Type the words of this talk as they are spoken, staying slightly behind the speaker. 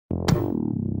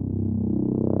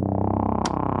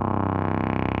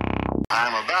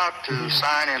I'm about to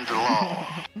sign into law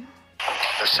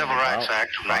the Civil Rights Act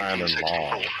of 1964.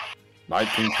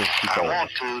 1964. I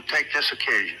want to take this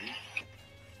occasion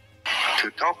to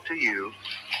talk to you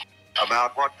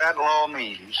about what that law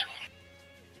means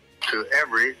to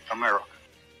every American.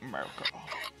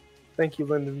 Thank you,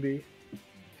 Lyndon B.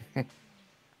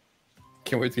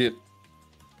 Can't wait to get.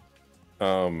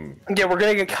 Yeah, we're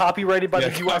gonna get copyrighted by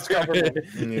the U.S. government.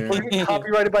 Yeah. We're gonna get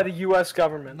copyrighted by the U.S.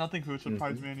 government. Nothing would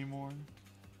surprise me anymore.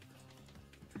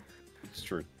 It's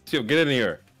true. Yo, get in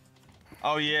here.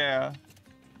 Oh yeah.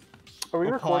 Are we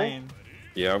We're recording? playing.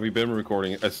 Yeah, we've been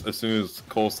recording as soon as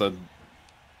Cole said.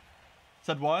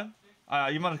 Said what?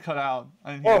 You might have cut out.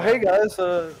 I didn't hear Oh, that. hey guys,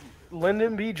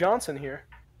 Lyndon B. Johnson here.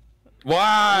 Why?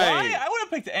 Why? I would have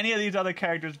picked any of these other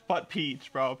characters but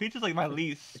Peach, bro. Peach is like my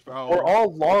least, bro. We're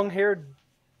all long-haired,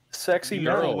 sexy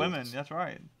girl men. women. That's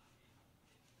right.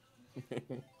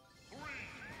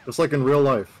 Just like in real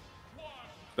life.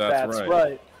 That's right.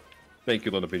 right. Thank you,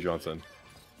 Lyndon B. Johnson.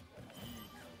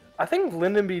 I think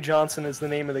Lyndon B. Johnson is the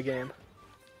name of the game.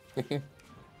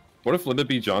 What if Lyndon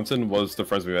B. Johnson was the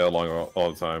friends we made along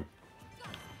all the time?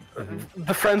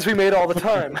 The friends we made all the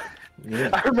time.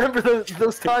 Yeah. I remember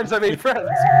those times I made friends.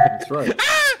 That's right.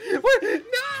 What? No!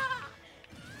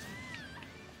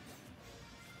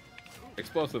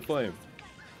 Explosive flame.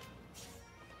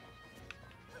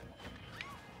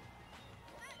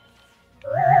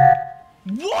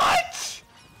 What?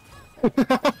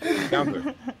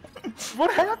 Counter.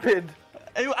 What happened?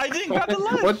 I didn't grab the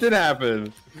ledge. What did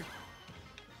happen?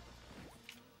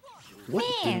 What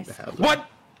didn't happen? What?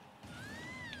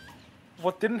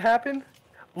 What didn't happen?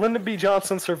 Lyndon B.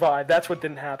 Johnson survived. That's what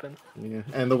didn't happen. Yeah.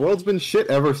 And the world's been shit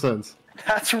ever since.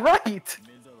 That's right.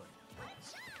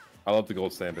 I love the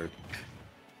gold standard.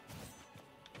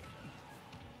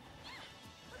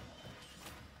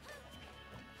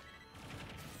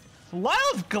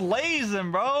 Lyle's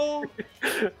glazing, bro.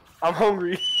 I'm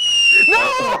hungry.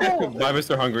 No! Bye,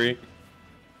 Mr. Hungry.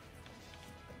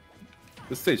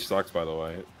 This stage sucks, by the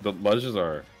way. The ledges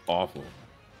are awful.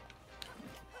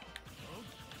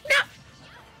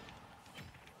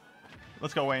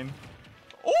 Let's go, Wayne.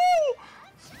 Ooh!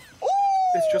 Ooh!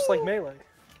 It's just like Melee.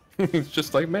 It's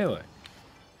just like Melee.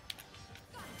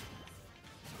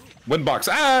 Windbox.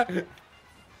 Ah!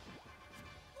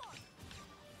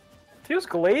 He was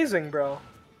glazing, bro.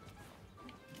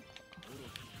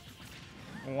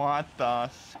 What the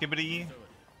skibbity?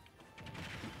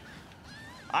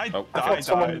 I Oh.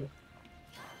 died.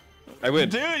 I win.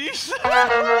 Dude, you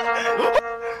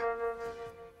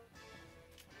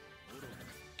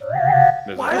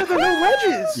Why are there no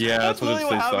wedges? Yeah, that's what literally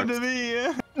this what stage happened sucks. to me.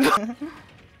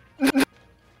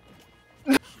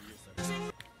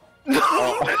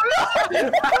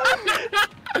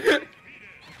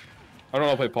 I don't know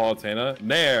how to play Palutena.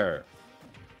 Nair!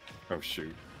 Oh,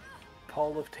 shoot.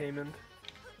 Paul of Taman.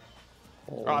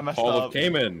 Oh, I messed Paul up. of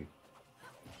Cayman.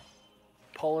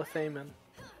 Paula Thaman.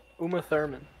 Uma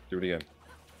Thurman. Do it again.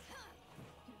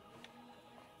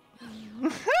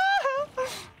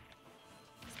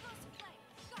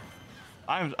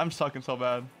 I'm sucking so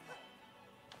bad.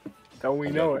 Don't we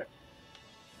know it?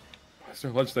 Is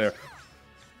there a ledge there?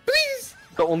 Please!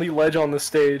 The only ledge on the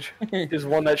stage is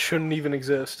one that shouldn't even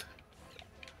exist.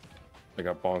 I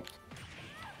got bonked.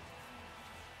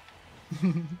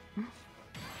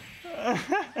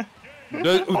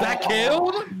 That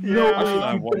killed? No, I should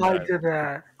not have won I that. did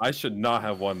that. I should not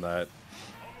have won that.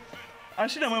 I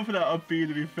should have went for that up B,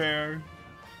 to be fair.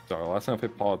 Sorry, last time I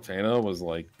played Palutena was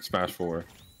like Smash 4.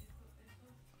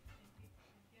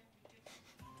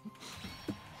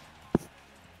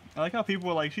 I like how people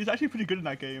were like, she's actually pretty good in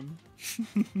that game.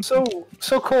 So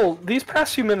Cole, these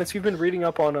past few minutes you've been reading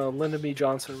up on Lyndon B.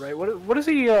 Johnson, right? What is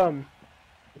he?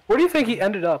 Where do you think he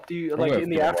ended up? Do you like in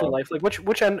the afterlife? Like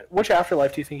which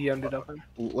afterlife do you think he ended up in?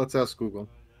 Let's ask Google.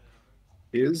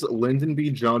 Is Lyndon B.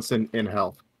 Johnson in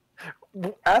hell?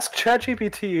 Ask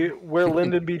ChatGPT where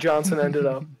Lyndon B. Johnson ended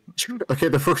up. Okay,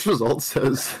 the first result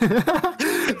says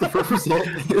the first result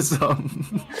is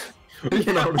an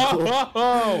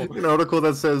article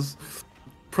that says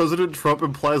President Trump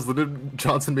implies Lyndon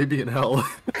Johnson may be in hell.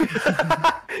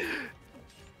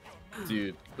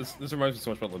 Dude, this reminds me so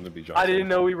much about Lyndon B. Johnson. I didn't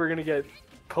know we were gonna get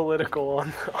political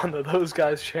on those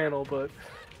guys' channel, but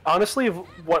honestly,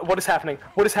 what is happening?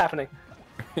 What is happening?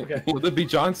 Okay. Lyndon B.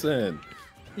 Johnson.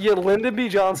 Yeah, Lyndon B.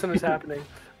 Johnson is happening.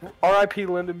 R.I.P.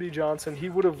 Lyndon B. Johnson. He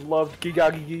would have loved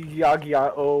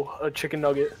Gigagi-Gigagi-O, a chicken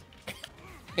nugget.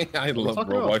 I love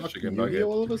Roblox chicken nugget.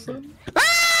 All of a sudden?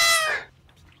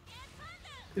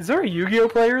 Is there a Yu-Gi-Oh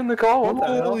player in the call? What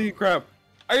the hell? Holy crap!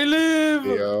 I live.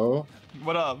 Yo,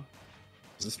 What up?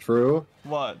 is this true?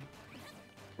 What?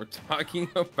 We're talking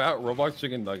about Roblox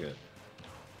Chicken Nugget.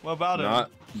 What about it? Not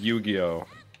Yu-Gi-Oh.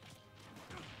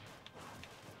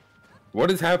 What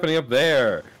is happening up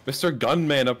there? Mr.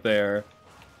 Gunman up there.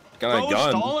 Got a gun.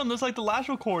 Stall him. That's like the last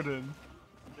recording.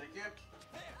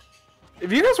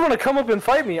 If you guys want to come up and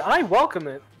fight me, I welcome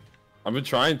it. I've been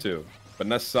trying to, but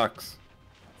that sucks.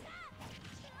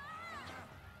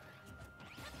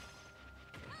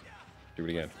 Do it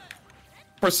again.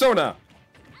 Persona!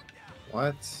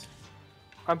 What?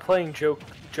 I'm playing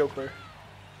Joker.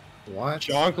 What?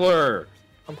 Jonkler!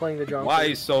 I'm playing the Jonkler.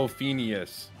 Why so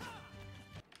Phineas?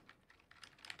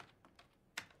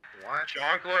 What?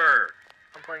 Jonkler!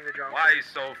 I'm playing the Jonkler. Why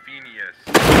so Phineas?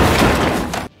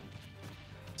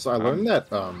 So I learned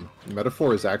that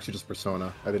metaphor is actually just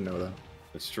Persona. I didn't know that.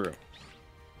 It's true.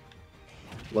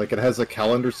 Like, it has a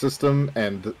calendar system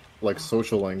and, like,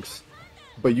 social links.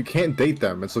 But you can't date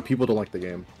them, and so people don't like the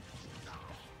game.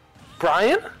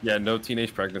 Brian? Yeah, no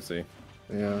teenage pregnancy.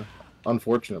 Yeah.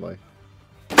 Unfortunately.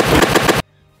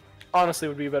 Honestly, it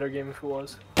would be a better game if it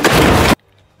was.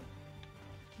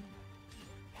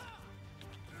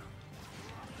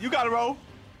 You got it, bro.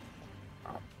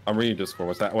 I'm reading Discord.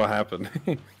 What's that? What happened?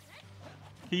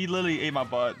 He literally ate my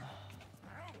butt.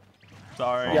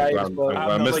 Sorry. Yeah,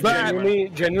 I missed that.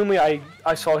 Genuinely,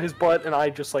 I saw his butt and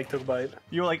I just like took a bite.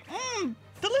 You were like,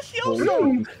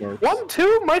 delicioso. 1,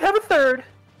 2, might have a third.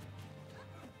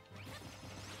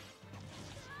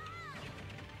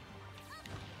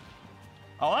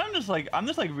 Oh, I'm just like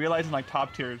realizing like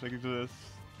top tiers like exist.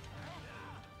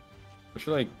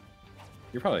 You're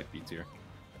probably like B tier.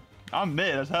 I'm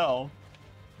mid as hell.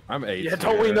 I'm A tier. Yeah,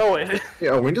 don't we know it?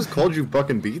 Yeah, we just called you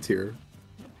fucking B tier.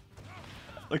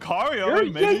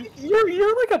 Lucario, maybe.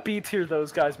 You're like a B tier,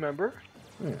 those guys, remember?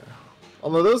 Yeah.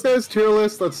 Although those guys' tier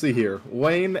list, let's see here.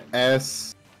 Wayne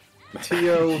S.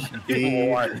 Tio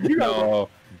B. No.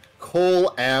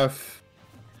 Cole F.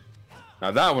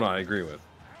 Now that one I agree with.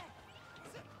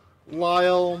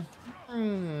 Lyle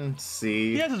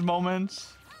C. He has his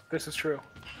moments. This is true.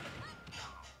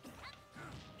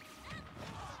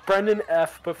 Brendan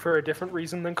F, but for a different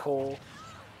reason than Cole.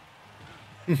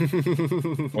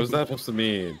 What's that supposed to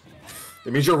mean?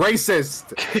 It means you're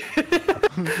racist.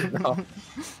 No.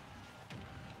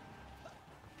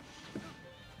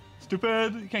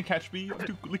 Stupid. You can't catch me. I'm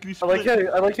too lickety I like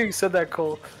split. how you said that,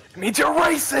 Cole. It means you're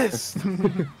racist.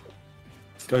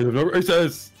 Guys, I'm not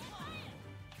racist.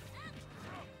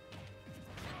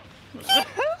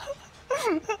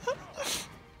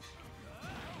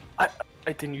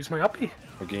 I didn't use my uppy.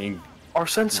 I'm getting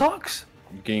Arsene sucks.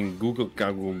 Google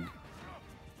Gagoon.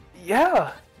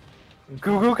 Yeah.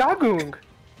 Goo goo gagoong.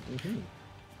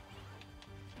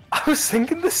 I was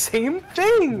thinking the same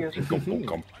thing.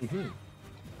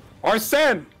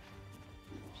 Arsene!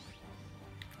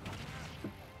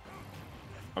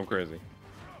 I'm crazy.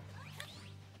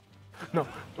 No,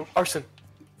 Arsene.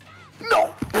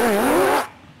 No.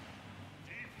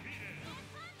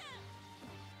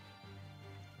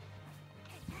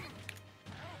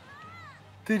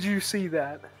 Did you see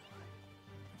that?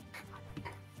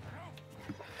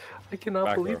 I cannot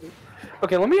Back believe row. it.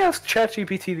 Okay, let me ask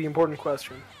ChatGPT the important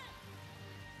question.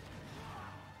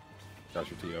 Got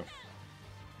your Tio.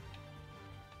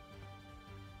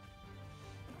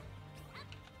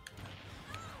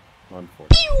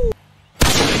 Unfortunately.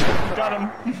 Got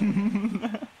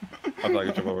him. I thought I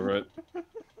could jump over it.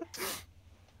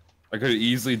 I could have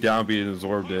easily downbeat and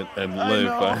absorbed it and lived,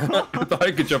 but I thought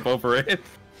I could jump over it.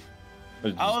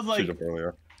 I was like, jump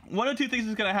earlier. one of two things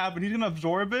is gonna happen. He's gonna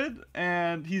absorb it,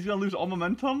 and he's gonna lose all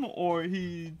momentum, or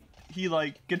he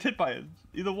like gets hit by it.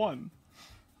 Either one.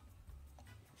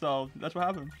 So that's what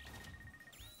happened.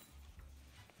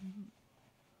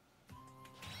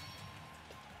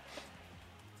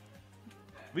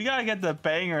 We gotta get the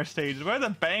banger stages. Where are the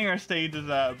banger stages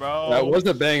at, bro? That was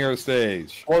a banger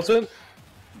stage. Was it?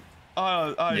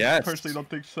 I Yes. personally don't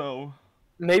think so.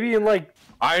 Maybe in like.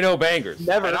 I know bangers.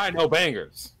 Never. And I know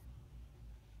bangers.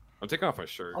 I'm taking off my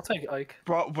shirt. I'll take Ike.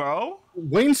 Bro?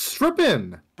 Wayne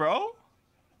stripping. Bro?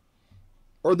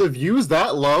 Are the views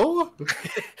that low?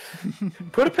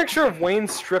 Put a picture of Wayne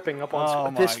stripping up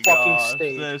on this my fucking gosh,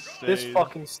 stage. this This stage.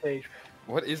 fucking stage.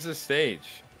 What is this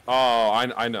stage? Oh,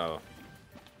 I know.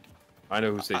 I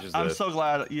know whose stage is I'm this. so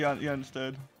glad you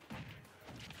understood.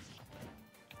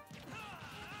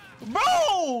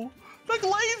 Bro! Like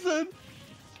lazing!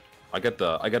 I got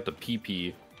the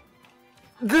PP.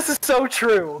 This is so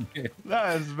true.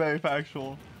 That is very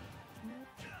factual.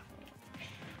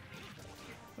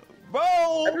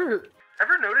 Bro!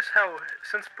 Ever notice how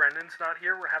since Brendan's not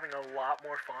here, we're having a lot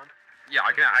more fun? Yeah,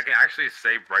 I can actually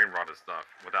say Brainrot and stuff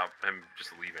without him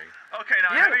just leaving. Okay,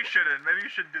 now Yeah. maybe you shouldn't. Maybe you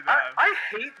shouldn't do that. I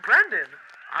hate Brendan.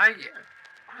 I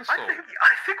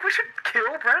think we should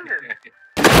kill Brendan.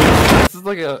 This is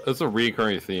like it's a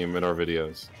recurring theme in our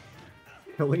videos.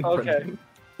 Killing Okay. Brendan.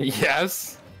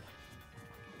 Yes.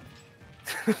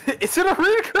 Is it a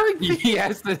recurring thing?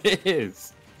 Yes, it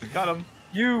is. Got him.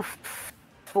 You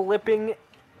flipping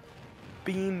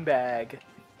beanbag.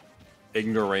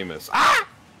 Ignoramus. Ah!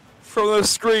 From the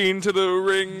screen to the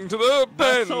ring to the pen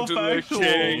That's so to factual. the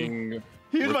king.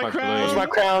 Here's my crown. Here's my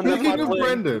crown. That's my Speaking of bling.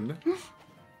 Brendan,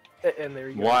 And there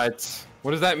you go. What?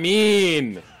 What does that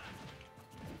mean?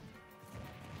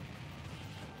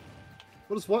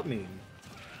 what does what mean?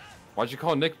 Why'd you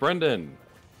call Nick Brendan?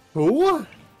 Who?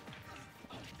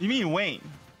 You mean Wayne?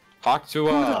 Talk to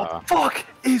Who the fuck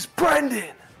is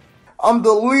Brendan? I'm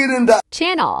deleting that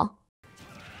channel.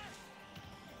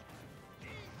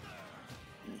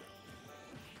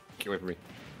 Get away from me.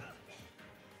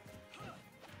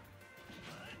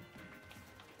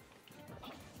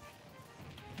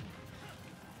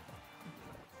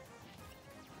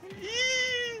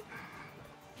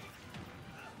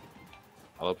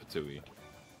 Hello, Patooey.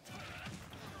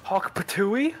 Hawk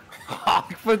Patooey?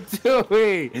 Hawk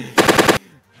Patooey!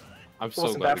 I'm so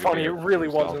Wasn't glad that funny? It really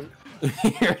wasn't.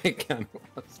 Here it kind of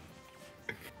was.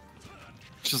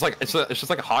 It's just like it's just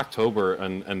like Hawktober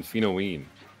and Phenoween.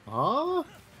 Huh?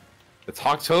 It's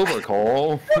Hawktober,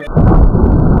 Cole.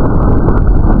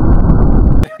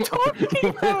 It's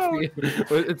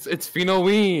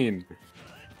Phenoween.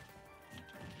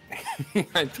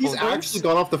 He's actually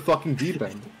gone off the fucking deep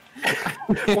end.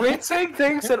 Wayne's saying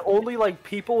things that only like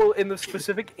people in the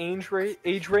specific age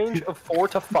range of 4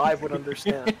 to 5 would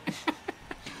understand.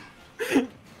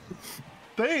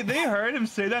 They heard him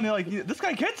say that and they're like, this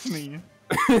guy gets me.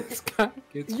 This guy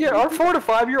gets Yeah, our 4 to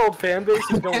 5-year-old fan base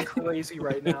is going crazy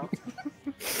right now.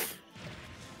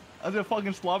 As they're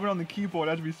fucking slobbering on the keyboard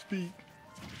as we speak.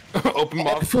 Open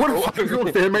mouth. 4 to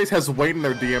 5-year-old fan base has Wayne in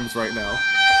their DMs right now.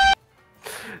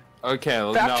 Okay,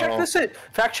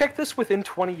 Fact check this within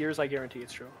 20 years. I guarantee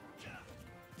it's true.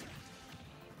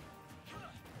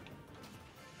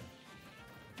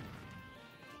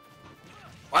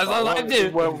 Why's that like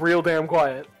this? Well, real damn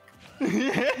quiet. Yeah.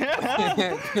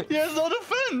 He has no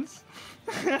defense.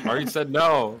 I already said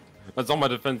no. That's all my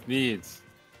defense needs.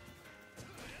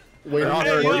 Wait, Your no,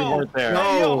 Honor, yo. you weren't there. No.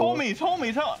 Hey, yo, homies,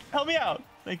 help me out.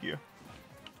 Thank you.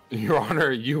 Your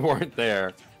Honor, you weren't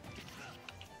there.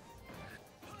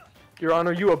 Your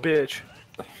Honor, you a bitch.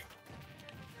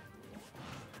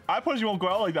 I suppose you won't go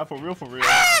out like that for real, for real.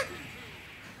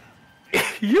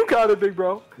 You got it, big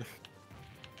bro.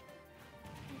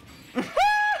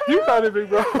 You got it, big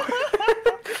bro.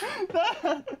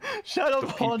 Shadow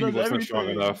Paul does wasn't strong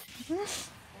everything.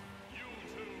 enough.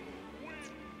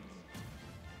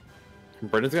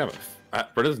 Brendan's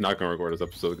not gonna record this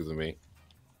episode because of me.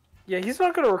 Yeah, he's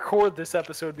not gonna record this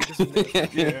episode because of me.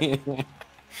 Yeah.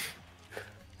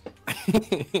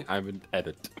 I'm an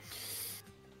edit.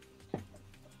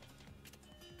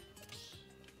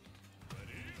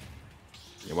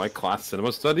 Yeah, my class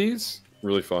cinema studies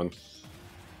really fun.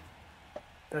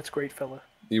 That's great, fella.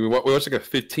 We watched like a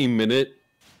 15-minute,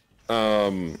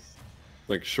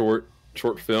 like short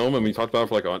film, and we talked about it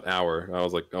for like an hour. I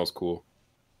was like, that was cool.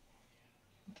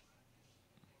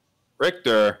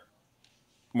 Richter,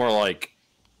 more like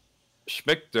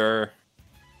Schmichter.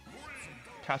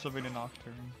 Castlevania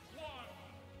Nocturne.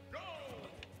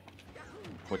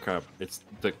 What kind of? It's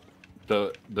the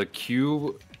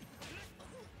Q.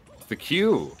 It's the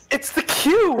Q. It's the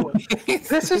Q.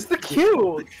 This is the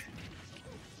Q.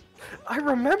 I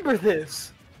remember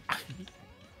this.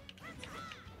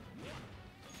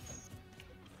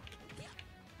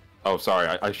 Oh,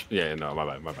 sorry. Yeah, no,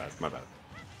 my bad.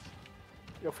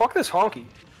 Yo, fuck this honky.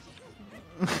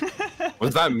 What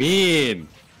does that mean?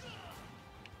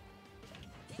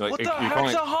 Like, What you the call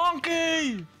heck's it- a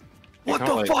honky? What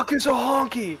kinda the like- fuck is a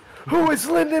honky? Who is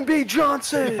Lyndon B.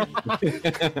 Johnson?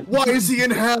 Why is he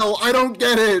in hell? I don't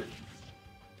get it.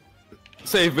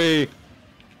 Save me.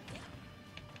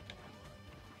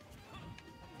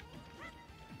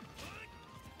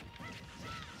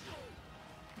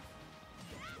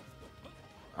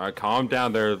 Alright, calm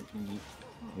down there,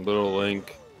 little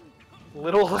Link.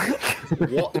 Little Link.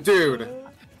 What? Dude.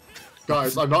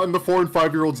 Guys, I'm not in the 4 and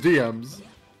 5-year-olds DMs.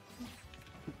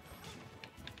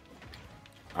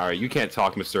 Alright, you can't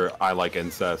talk, Mr. I like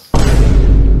incest.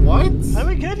 What? How did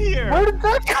we get here? Where did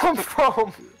that come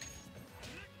from?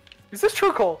 Is this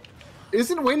true, Cole?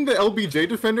 Isn't Wayne the LBJ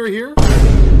defender here?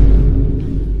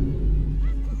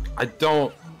 I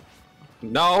don't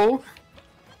know.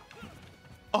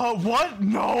 What?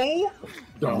 No.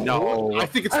 No. I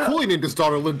think it's cool he named his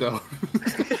daughter Lyndon.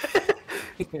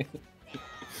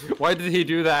 Why did he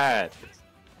do that?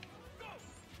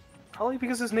 Probably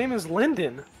because his name is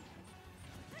Lyndon.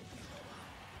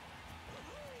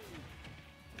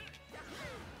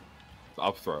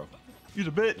 Up throw. You's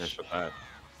a bitch. That's bad.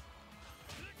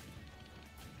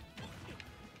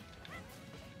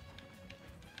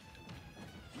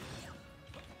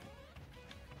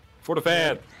 For the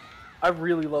fan. I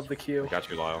really love the Q. Got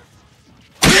you, Lyle.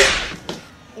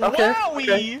 Okay.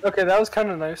 Wowie! Okay, that was kind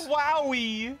of nice.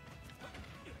 Wowie!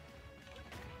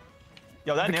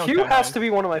 Yo, that The nail Q was has nice. to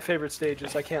be one of my favorite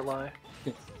stages. I can't lie.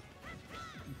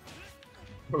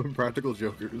 Practical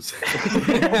jokers.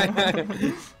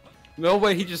 No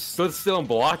way, he just stood still and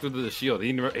blocked with the shield.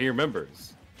 He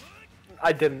remembers.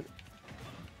 I didn't.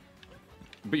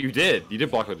 But you did. You did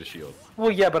block with the shield.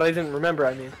 Well, yeah, but I didn't remember.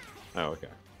 I mean. Oh, okay.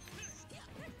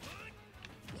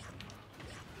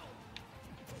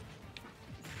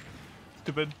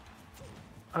 Stupid.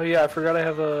 Oh yeah, I forgot I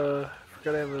have a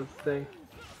thing.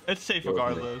 It's safe Go with me.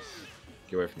 regardless.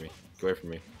 Get away from me. Get away from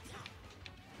me.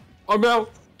 Oh no!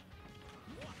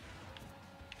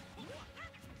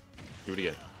 Do it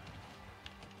again.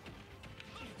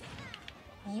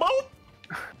 Boop!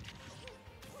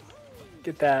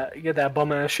 Get that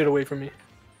bum ass shit away from me.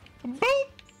 Boop!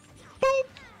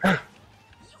 Boop!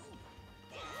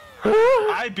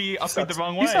 I beat the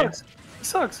wrong way. He sucks. He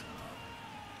sucks.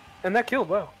 And that killed.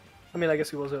 Wow. I mean, I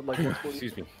guess he was at like 140.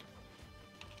 Excuse me.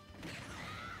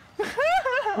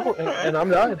 Oh, and I'm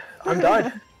died. I'm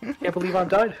died. Can't believe I'm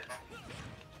died.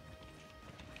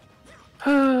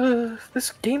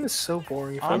 This game is so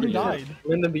boring. If I'm only died.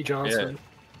 Lyndon B. Johnson.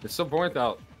 It's so boring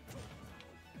without.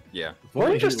 Yeah.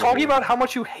 Weren't you just talking about how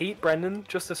much you hate Brendan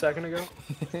just a second ago?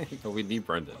 But we need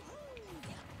Brendan.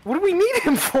 What do we need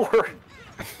him for?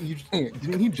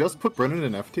 Didn't he just put Brennan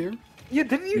in F tier? Yeah,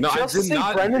 didn't you No, I just did say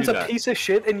not Brendan's do a that. piece of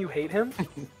shit and you hate him?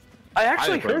 I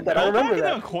actually heard that. I Go back remember in the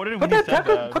that. recording Put when he that said back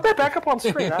up. that. Put that back up on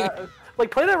screen. Like,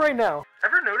 play that right now.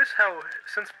 Ever notice how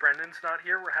since Brendan's not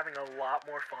here, we're having a lot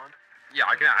more fun? Yeah,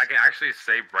 I can actually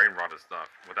say Brainrot and stuff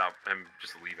without him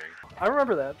just leaving. I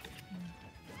remember that.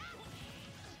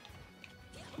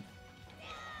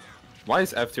 Why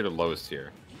is F tier the lowest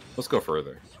tier? Let's go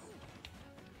further.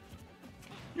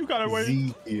 You got away.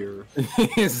 Z tier.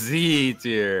 Z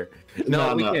tier.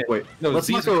 No, we can't. Wait. No, let's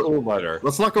Z's not go. cool better.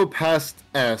 Let's not go past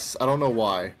S. I don't know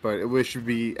why, but it should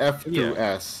be F through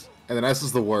S, and then S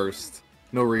is the worst.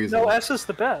 No reason. No, S is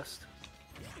the best.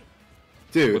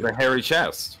 With Dude. a hairy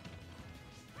chest.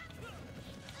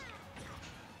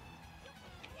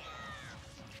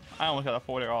 I almost got a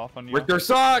 40 off on you. Richter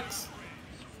sucks!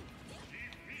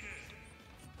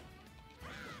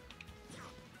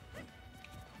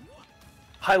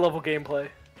 High level gameplay.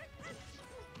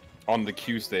 On the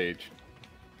Q stage.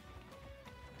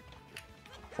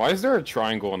 Why is there a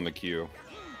triangle on the Q?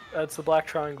 That's the black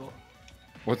triangle.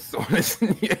 What is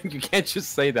you can't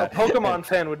just say A that. Pokemon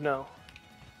fan would know.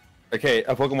 Okay,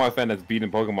 a Pokemon fan that's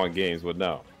beaten Pokemon games would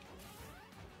know.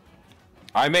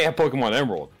 I may have Pokemon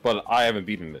Emerald, but I haven't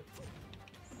beaten it.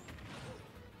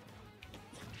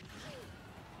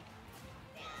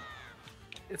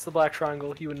 It's the black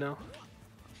triangle. He would know.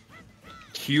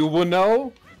 Q will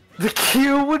know? The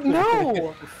Q would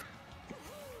know.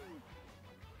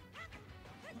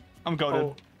 I'm goaded.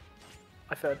 Oh,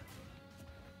 I fed.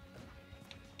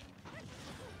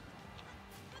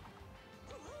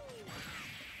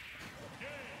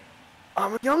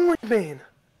 I'm a youngling man.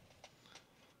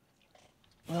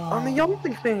 I'm a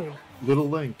youngling fan. Little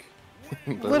Link.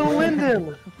 Little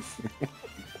Lyndon.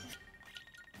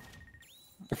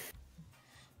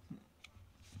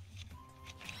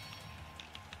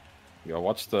 Yeah, I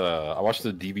watched the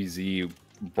DBZ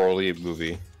Broly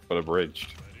movie, but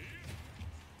abridged.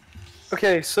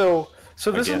 Okay, so this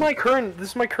Again.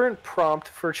 is my current prompt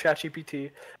for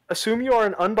ChatGPT. Assume you are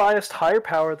an unbiased higher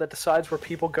power that decides where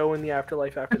people go in the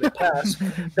afterlife after they pass.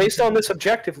 Based on this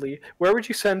objectively, where would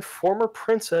you send former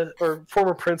president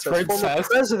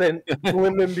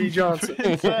Lyndon B. Johnson?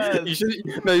 You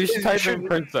should type in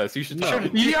princess. You should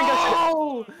type. Do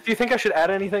you think I should add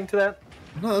anything to that?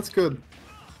 No, that's good.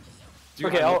 Dude,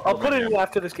 Okay, I love I'll put it in Mayhem.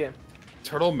 after this game.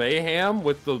 Turtle Mayhem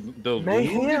with the loop?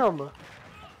 Mayhem.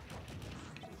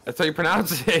 That's how you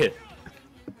pronounce it.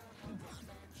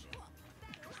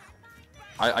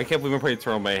 I can't believe I'm playing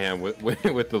Turtle Mayhem with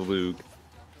the Lug.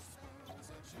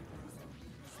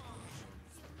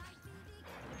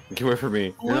 Get away from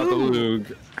me. You're not the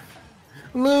Lug.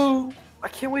 Louvre. I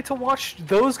can't wait to watch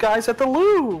those guys at the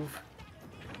Louvre.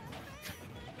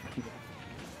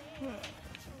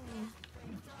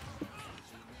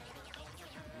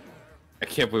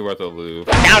 can't believe we're at the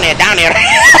Louvre. Down here, down here.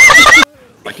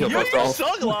 I killed You myself.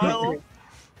 suck, Lyle.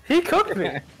 He cooked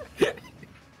me. Get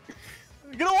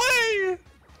away!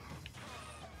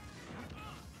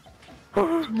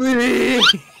 Huh?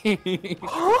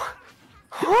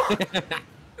 Huh?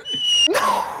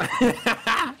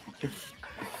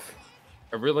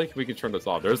 I really think we can turn this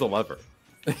off. There's a lever.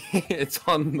 It's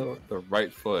on the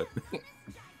right foot.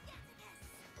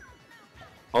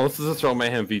 Oh, this is a Strong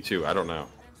Mayhem V2. I don't know.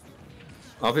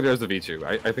 I don't think there's a V2.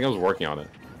 I think I was working on it.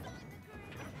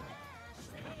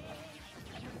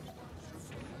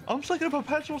 I'm stuck in a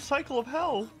perpetual cycle of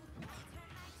hell.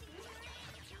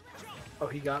 Oh,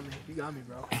 he got me. He got me,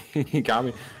 bro. He got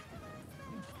me.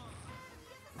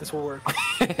 This will work.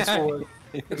 This will work.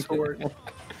 This will work.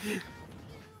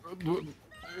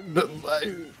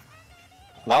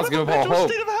 Let's give him all hope.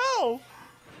 State of hell.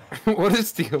 What is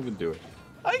Steven doing?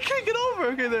 I can't get over.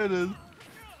 Okay, there it is. Do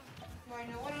I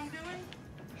know what I'm doing?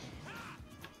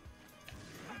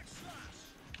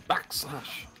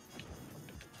 Backslash.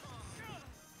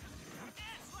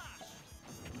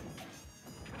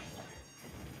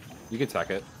 You can attack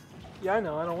it. Yeah, I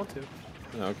know. I don't want to.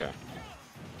 Oh, okay.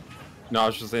 No, I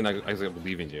was just saying I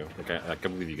believe in you. Okay, I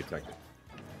can believe you can attack it.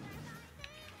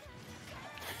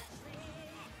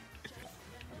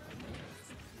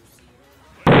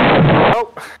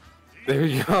 Oh! There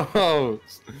he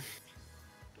goes!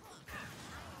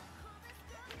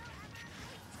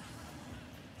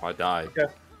 I died. Okay.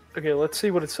 Okay, let's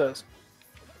see what it says.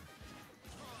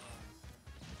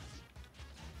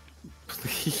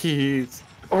 Please.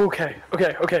 Okay,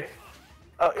 okay, okay.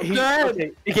 He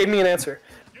gave me an answer.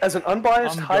 As an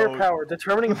unbiased I'm higher dog. power,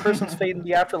 determining a person's fate in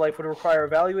the afterlife would require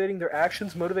evaluating their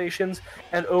actions, motivations,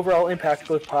 and overall impact,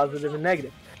 both positive and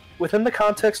negative, within the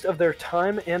context of their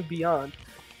time and beyond.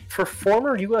 For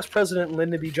former U.S. President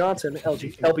Lyndon B. Johnson,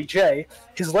 LBJ,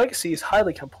 his legacy is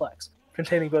highly complex,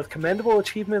 containing both commendable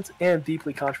achievements and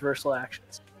deeply controversial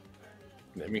actions.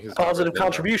 Positive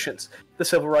contributions: the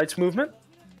Civil Rights Movement.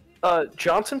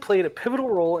 Johnson played a pivotal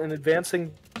role in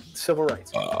advancing civil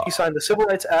rights. He signed the Civil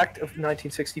Rights Act of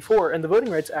 1964 and the Voting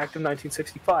Rights Act of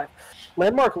 1965,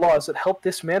 landmark laws that helped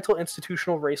dismantle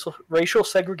institutional racial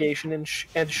segregation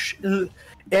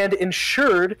and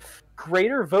ensured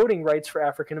greater voting rights for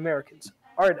African Americans.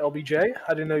 All right, LBJ,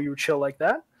 I didn't know you were chill like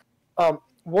that.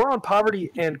 War on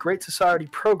Poverty and Great Society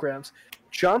programs.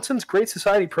 Johnson's Great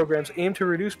Society programs aim to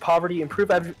reduce poverty,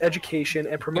 improve education,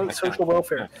 and promote social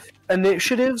welfare.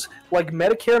 Initiatives like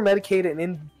Medicare, Medicaid,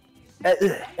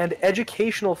 and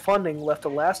educational funding left a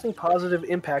lasting positive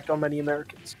impact on many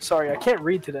Americans. Sorry, I can't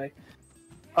read today.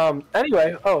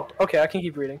 Anyway, oh, okay, I can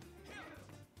keep reading.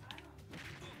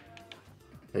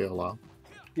 Hey, hello.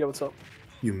 Yeah, what's up?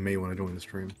 You may want to join the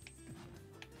stream.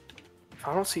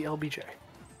 I don't see LBJ.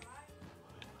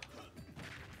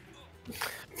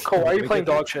 Cole, why are you playing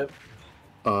dog shit?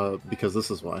 Because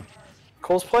this is why.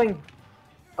 Cole's playing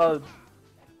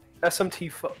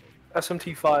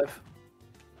SMT5.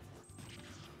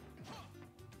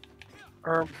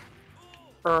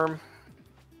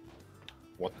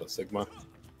 What the Sigma?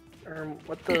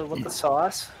 What the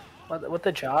sauce? What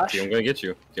the Josh? See, I'm gonna get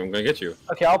you. See, I'm gonna get you.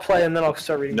 Okay, I'll play and then I'll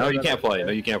start reading. No, you can't play.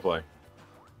 No, you can't play.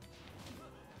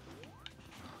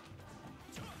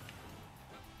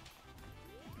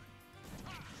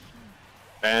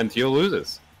 And Teal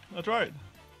loses. That's right.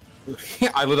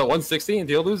 I lose at 160 and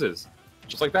Teal loses.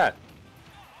 Just like that.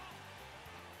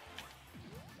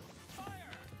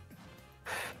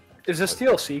 Is this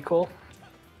DLC, Cole?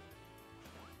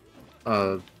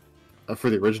 For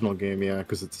the original game, yeah,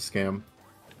 because it's a scam.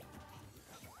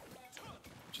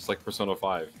 Just like Persona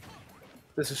 5.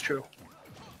 This is true.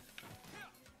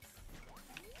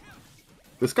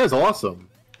 This guy's awesome.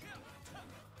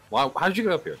 Wow, how did you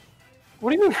get up here? What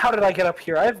do you mean, how did I get up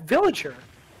here? I have Villager.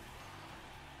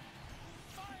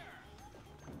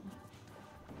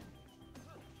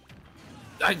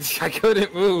 I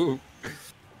couldn't move.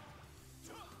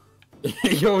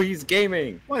 Yo, he's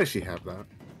gaming. Why does she have that?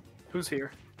 Who's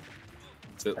here?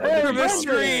 Hey, From the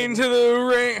screen to the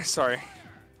ring. Sorry.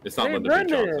 It's not Hey, Lyndon B.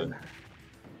 Brendan. Johnson.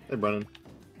 Hey, Brennan.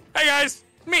 Hey guys,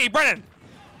 me, Brennan.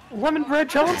 Lemon Bread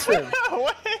Johnson.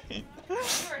 Wait.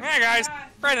 Hey guys,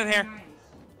 Brennan here.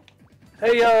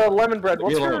 Hey, Lemon Bread,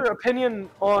 what's Leave me your alone. opinion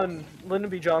on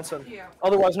Lyndon B. Johnson,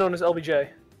 otherwise known as LBJ?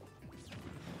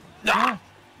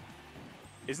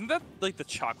 Isn't that like the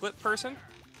chocolate person?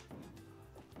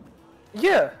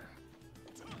 Yeah.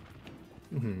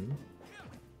 Mm-hmm.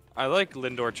 I like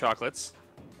Lindor chocolates.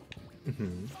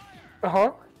 Mm-hmm.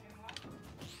 Uh-huh.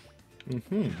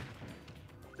 Mm-hmm.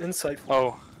 Insightful.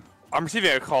 Oh, I'm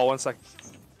receiving a call. 1 sec.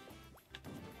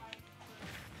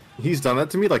 He's done that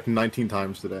to me like 19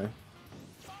 times today.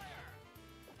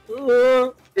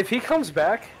 If he comes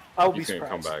back, I'll be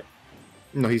surprised. Come back.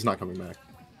 No, he's not coming back.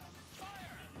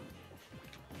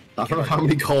 I don't know how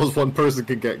many calls one person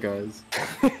can get, guys.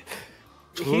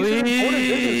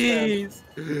 Please.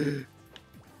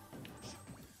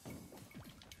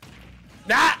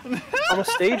 Nah! I'm a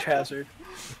stage hazard.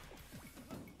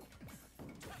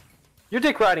 Your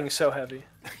dick riding is so heavy.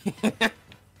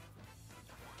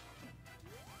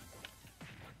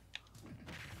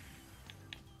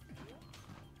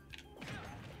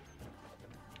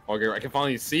 Okay, I can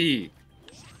finally see.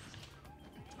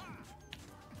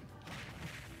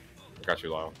 I got you,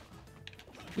 Lyle.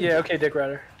 Yeah, okay, dick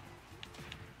rider.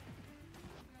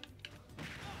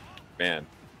 Man,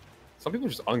 some people are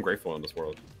just ungrateful in this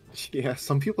world. Yeah,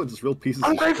 some people are just real pieces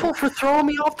Ungrateful of shit. for throwing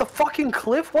me off the fucking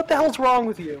cliff? What the hell's wrong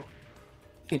with you?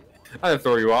 I didn't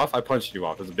throw you off, I punched you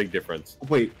off. There's a big difference.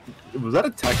 Wait, was that a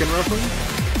Tekken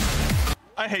reference?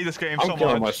 I hate this game I'm so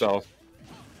killing much. myself.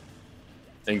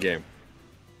 In game.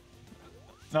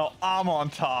 No, I'm on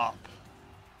top.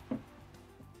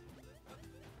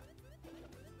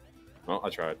 Well, I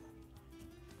tried.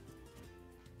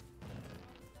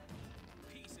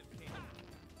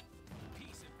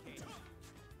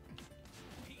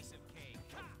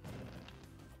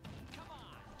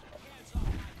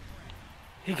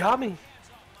 He got me.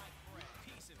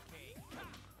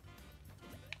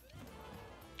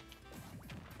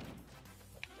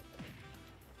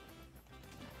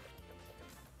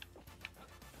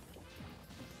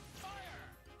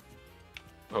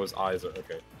 Oh, his eyes are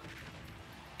okay.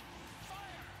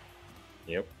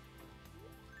 Yep.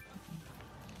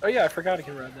 Oh yeah, I forgot I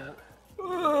can ride that.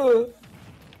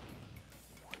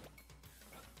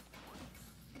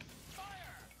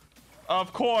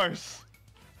 Of course.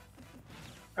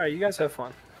 Alright, you guys have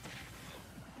fun.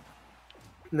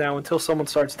 Now, until someone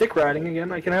starts dick riding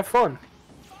again, I can have fun.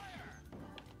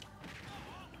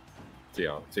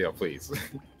 Theo, please.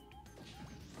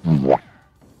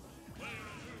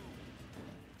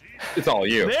 It's all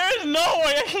you. There's no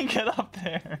way I can get up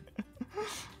there.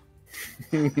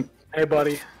 Hey,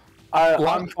 buddy.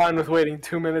 I'm fine with waiting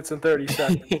 2 minutes and 30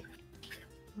 seconds.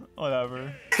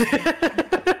 Whatever.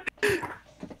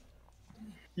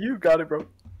 You got it, bro.